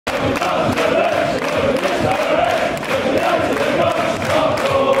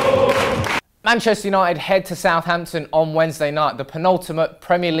Manchester United head to Southampton on Wednesday night, the penultimate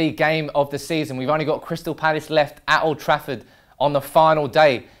Premier League game of the season. We've only got Crystal Palace left at Old Trafford on the final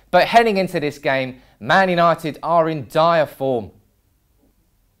day. But heading into this game, Man United are in dire form.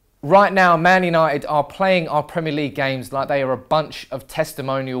 Right now, Man United are playing our Premier League games like they are a bunch of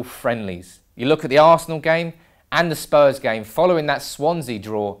testimonial friendlies. You look at the Arsenal game and the Spurs game following that Swansea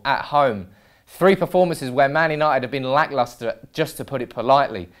draw at home. 3 performances where Man United have been lacklustre, just to put it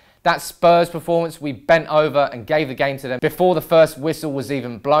politely. That Spurs performance, we bent over and gave the game to them before the first whistle was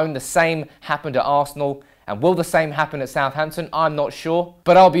even blown. The same happened at Arsenal. And will the same happen at Southampton? I'm not sure.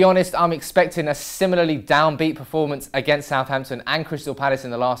 But I'll be honest, I'm expecting a similarly downbeat performance against Southampton and Crystal Palace in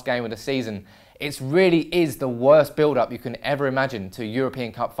the last game of the season. It really is the worst build-up you can ever imagine to a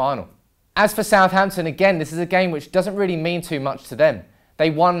European Cup final. As for Southampton, again, this is a game which doesn't really mean too much to them. They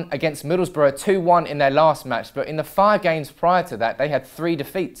won against Middlesbrough 2-1 in their last match, but in the 5 games prior to that, they had 3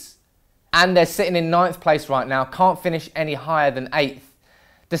 defeats. And they're sitting in 9th place right now, can't finish any higher than 8th.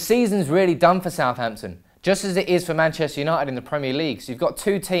 The season's really done for Southampton, just as it is for Manchester United in the Premier League. So you've got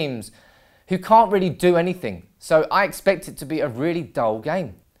 2 teams who can't really do anything. So I expect it to be a really dull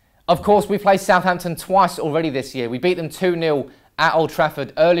game. Of course, we played Southampton twice already this year. We beat them 2-0 at Old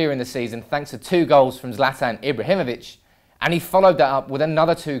Trafford earlier in the season, thanks to 2 goals from Zlatan Ibrahimovic. And he followed that up with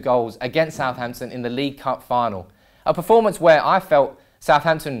another 2 goals against Southampton in the League Cup final. A performance where I felt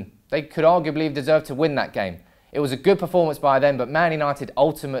Southampton, they could arguably have deserved to win that game. It was a good performance by them, but Man United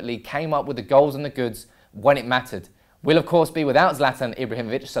ultimately came up with the goals and the goods when it mattered. We'll of course be without Zlatan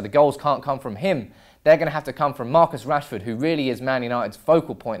Ibrahimovic, so the goals can't come from him. They're going to have to come from Marcus Rashford, who really is Man United's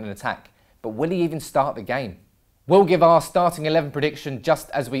focal point in attack. But will he even start the game? We'll give our starting 11 prediction just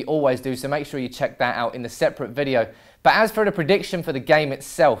as we always do, so make sure you check that out in the separate video. But as for the prediction for the game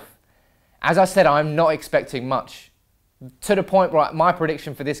itself, as I said, I'm not expecting much. To the point where my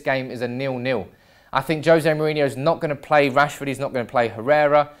prediction for this game is a 0-0. I think Jose Mourinho is not going to play Rashford, he's not going to play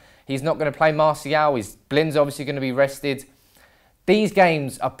Herrera, he's not going to play Martial, Blin's obviously going to be rested. These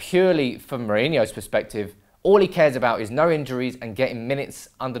games are purely, from Mourinho's perspective, all he cares about is no injuries and getting minutes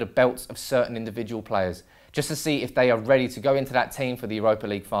under the belts of certain individual players, just to see if they are ready to go into that team for the Europa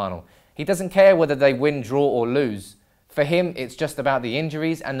League final. He doesn't care whether they win, draw or lose. For him, it's just about the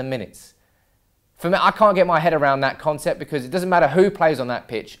injuries and the minutes. For me, I can't get my head around that concept because it doesn't matter who plays on that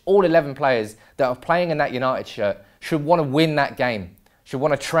pitch. All 11 players that are playing in that United shirt should want to win that game, should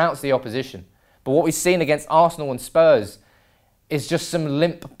want to trounce the opposition. But what we've seen against Arsenal and Spurs is just some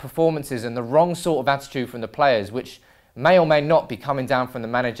limp performances and the wrong sort of attitude from the players, which may or may not be coming down from the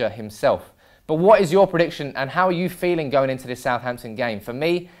manager himself. But what is your prediction and how are you feeling going into this Southampton game? For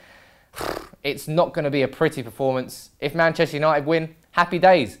me, it's not going to be a pretty performance. If Manchester United win, happy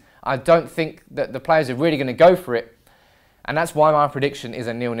days. I don't think that the players are really going to go for it. And that's why my prediction is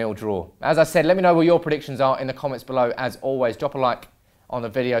a 0-0 draw. As I said, let me know what your predictions are in the comments below. As always, drop a like on the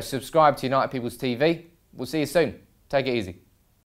video. Subscribe to United People's TV. We'll see you soon. Take it easy.